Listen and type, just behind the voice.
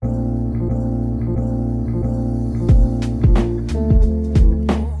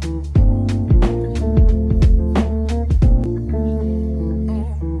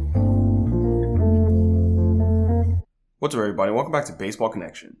What's up, everybody? Welcome back to Baseball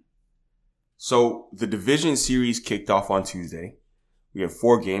Connection. So, the division series kicked off on Tuesday. We have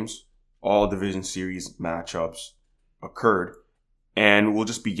 4 games. All division series matchups occurred. And we'll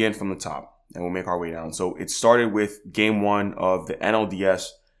just begin from the top, and we'll make our way down. So, it started with Game 1 of the NLDS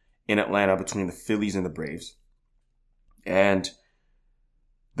in Atlanta between the Phillies and the Braves. And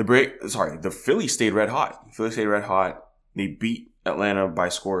the Phillies stayed red hot. They beat Atlanta by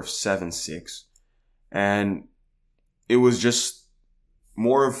a score of 7-6. And it was just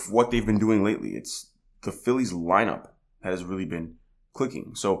more of what they've been doing lately. It's the Phillies lineup that has really been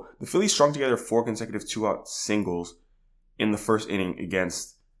clicking. So the Phillies strung together 4 consecutive 2-out singles in the first inning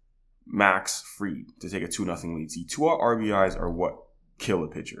against Max Fried to take a 2-0 lead. See, 2-out RBIs are what kill a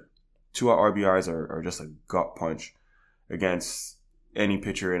pitcher. 2-out RBIs are just a gut punch against any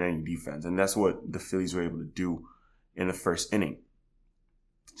pitcher in any defense. And that's what the Phillies were able to do in the first inning.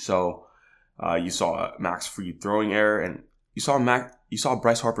 So you saw Max Fried throwing error, and you saw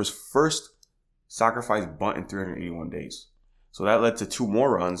Bryce Harper's first sacrifice bunt in 381 days. So that led to 2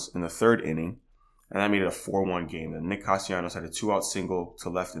 more runs in the third inning, and that made it a 4-1 game. And Nick Castellanos had a 2-out single to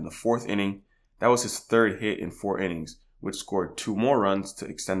left in the 4th inning. That was his 3rd hit in 4 innings, which scored 2 more runs to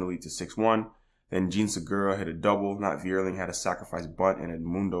extend the lead to 6-1. Then Jean Segura hit a double. Matt Vierling had a sacrifice bunt, and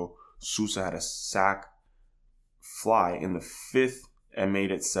Edmundo Sousa had a sac fly in the 5th and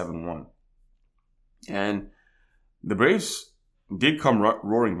made it 7-1. And the Braves did come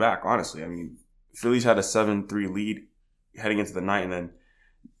roaring back, honestly. I mean, Phillies had a 7-3 lead heading into the ninth, and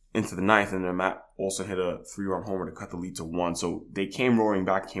then Matt Olson hit a 3-run homer to cut the lead to 1. So they came roaring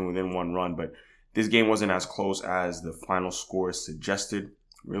back, came within 1 run, but this game wasn't as close as the final score suggested,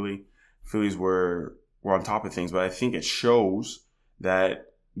 really. Phillies were on top of things, but I think it shows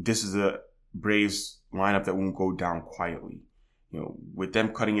that this is a Braves lineup that won't go down quietly. You know, with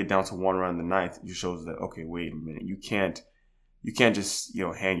them cutting it down to 1 run in the 9th, it shows that, okay, wait a minute, you can't just,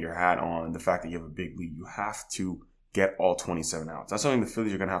 hang your hat on the fact that you have a big lead. You have to get all 27 outs. That's something the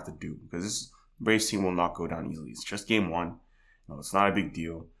Phillies are going to have to do, because this Braves team will not go down easily. It's just game 1. It's not a big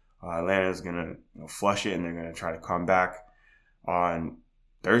deal. Atlanta is going to flush it, and they're going to try to come back on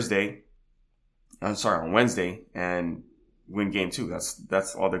Wednesday and win game 2.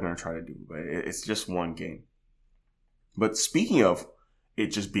 That's all they're going to try to do. But it's just 1 game. But speaking of it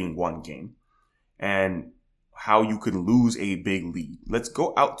just being 1 game and how you could lose a big lead, let's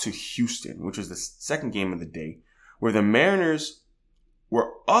go out to Houston, which was the second game of the day, where the Mariners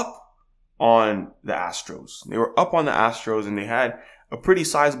were up on the Astros. They were up on the Astros, and they had a pretty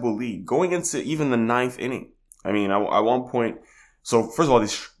sizable lead going into even the 9th inning. I mean, at one point, so first of all,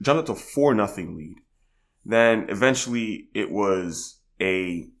 they jumped up to 4-0 lead. Then eventually it was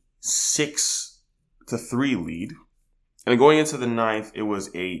a 6-3 lead. And going into the 9th, it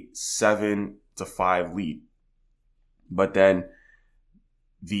was a 7-5 lead. But then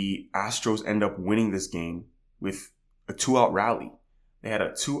the Astros end up winning this game with a 2-out rally. They had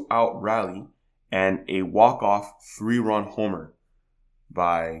a 2-out rally and a walk-off 3-run homer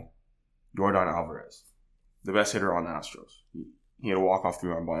by Yordan Alvarez, the best hitter on the Astros. He had a walk-off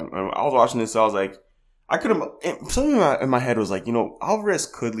 3-run ball. And I was watching this, so I was like, something in my head was like, Alvarez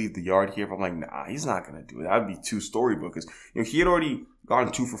could leave the yard here, but I'm like, nah, he's not going to do it. That would be too storybook, because, he had already gone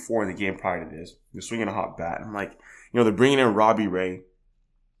 2 for 4 in the game prior to this. He was swinging a hot bat. I'm like, they're bringing in Robbie Ray.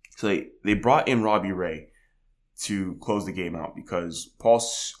 So they brought in Robbie Ray to close the game out because Paul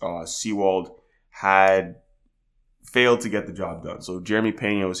Sewald had failed to get the job done. So Jeremy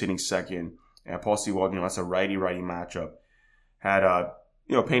Pena was hitting second, and Paul Sewald, that's a righty-righty matchup, had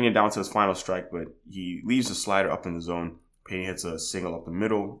Pena down to his final strike, but he leaves the slider up in the zone. Pena hits a single up the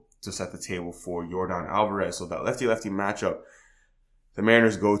middle to set the table for Yordan Alvarez. So that lefty-lefty matchup, the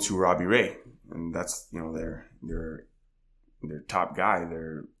Mariners go to Robbie Ray, and that's their top guy,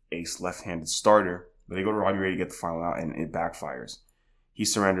 their ace left-handed starter. But they go to Robbie Ray to get the final out, and it backfires. He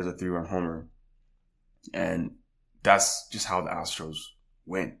surrenders a 3-run homer, and that's just how the Astros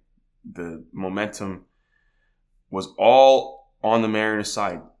win. The momentum was all on the Mariners'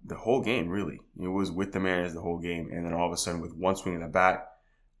 side the whole game, really. It was with the Mariners the whole game. And then all of a sudden, with 1 swing in the bat,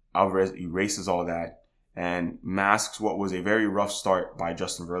 Alvarez erases all that and masks what was a very rough start by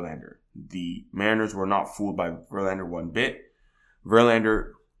Justin Verlander. The Mariners were not fooled by Verlander one bit.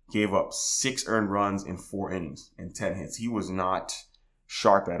 Verlander gave up 6 earned runs in 4 innings and 10 hits. He was not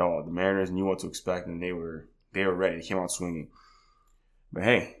sharp at all. The Mariners knew what to expect, and they were ready. They came out swinging. But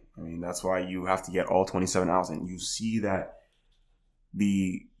hey, that's why you have to get all 27 outs, and you see that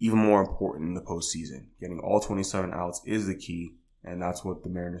be even more important in the postseason. Getting all 27 outs is the key, and that's what the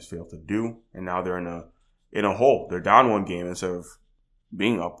Mariners failed to do. And now they're in a hole. They're down 1 game instead of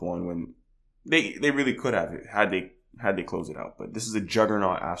being up 1 when they really could have it had they they close it out. But this is a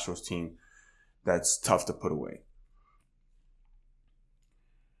juggernaut Astros team that's tough to put away.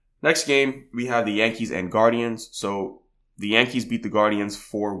 Next game, we have the Yankees and Guardians. So the Yankees beat the Guardians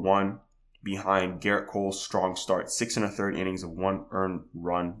 4-1 behind Garrett Cole's strong start. 6 1/3 innings of 1 earned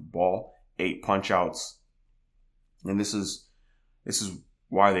run ball, 8 punch-outs. And this is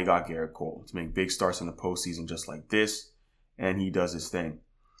why they got Garrett Cole, to make big starts in the postseason just like this. And he does his thing.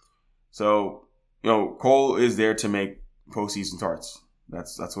 So, Cole is there to make postseason starts.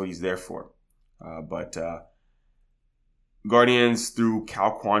 That's what he's there for. But Guardians threw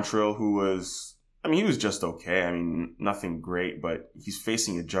Cal Quantrill, who was just okay. I mean, nothing great, but he's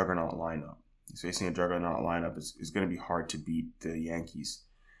facing a juggernaut lineup. It's going to be hard to beat the Yankees.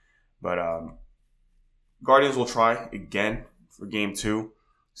 But Guardians will try again for Game 2,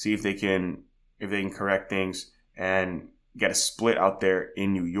 see if they can correct things and get a split out there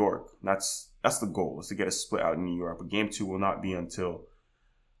in New York. That's the goal, is to get a split out in New York. But Game 2 will not be until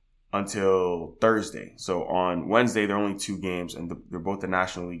Thursday. So on Wednesday, there are only 2 games, and they're both the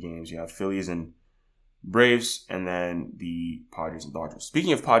National League games. You have Phillies and Braves, and then the Padres and Dodgers.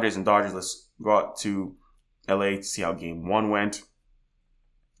 Speaking of Padres and Dodgers, let's go out to LA to see how Game 1 went.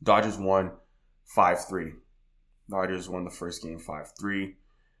 Dodgers won 5-3. Dodgers won the first game 5-3.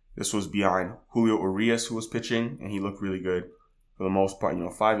 This was behind Julio Urias, who was pitching, and he looked really good for the most part.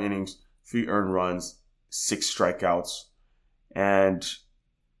 5 innings, 3 earned runs, 6 strikeouts, and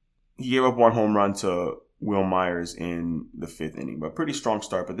he gave up 1 home run to Will Myers in the 5th inning. But pretty strong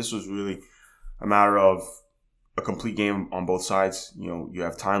start. But this was really a matter of a complete game on both sides. You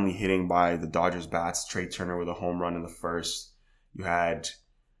have timely hitting by the Dodgers bats. Trey Turner with a home run in the first. You had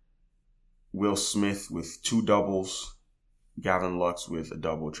Will Smith with 2 doubles. Gavin Lux with a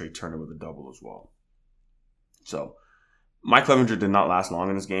double. Trey Turner with a double as well. So Mike Clevinger did not last long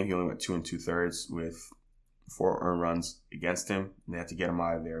in this game. He only went 2 2/3 with 4 earned runs against him. They had to get him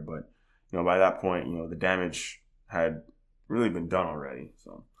out of there. But, by that point, the damage had really been done already.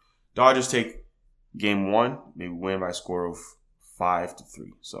 So Dodgers take Game 1. They win by a score of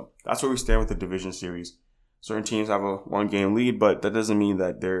 5-3. So that's where we stand with the division series. Certain teams have a 1-game lead, but that doesn't mean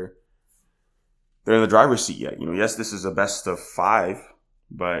that they're in the driver's seat yet. Yes, this is a best of 5,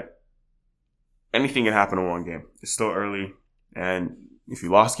 but anything can happen in 1 game. It's still early, and if you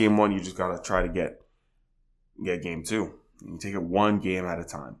lost Game 1, you just got to try to get Game 2. You take it 1 game at a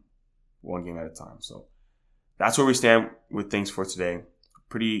time. 1 game at a time. So that's where we stand with things for today.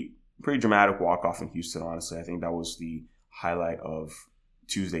 Pretty dramatic walk-off in Houston, honestly. I think that was the highlight of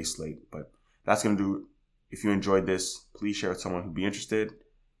Tuesday's slate. But that's going to do it. If you enjoyed this, please share with someone who'd be interested.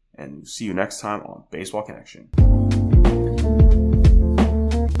 And see you next time on Baseball Connection.